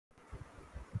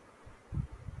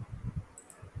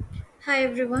Hi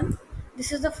everyone.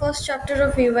 This is the first chapter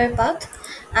of UiPath.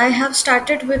 I have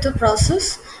started with a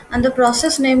process, and the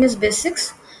process name is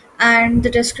basics, and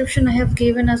the description I have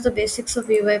given as the basics of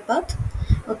UiPath.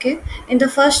 Okay. In the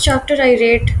first chapter,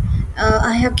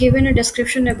 I have given a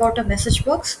description about a message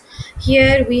box.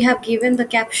 Here we have given the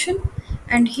caption,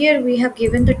 and here we have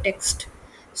given the text.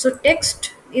 So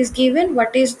text is given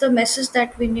what is the message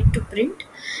that we need to print,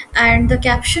 and the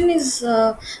caption is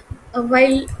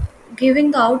while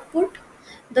giving the output,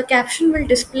 the caption will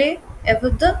display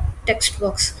above the text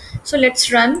box. So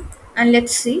let's run and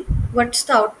let's see what's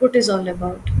the output is all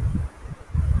about.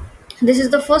 This is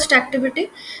the first activity.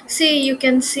 See, you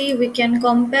can see we can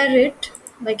compare it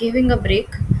by giving a break.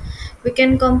 We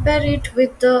can compare it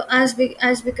with the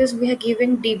as because we are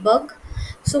giving debug,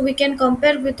 so we can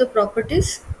compare with the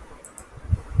properties.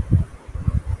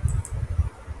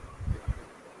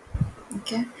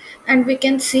 Okay, and we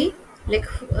can see like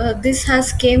this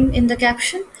has came in the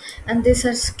caption and this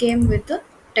has came with the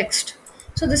text.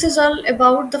 So this is all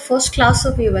about the first class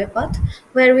of UiPath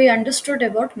where we understood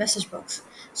about message box.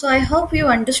 So I hope you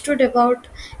understood about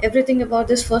everything about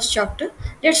this first chapter.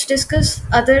 Let's discuss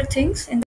other things in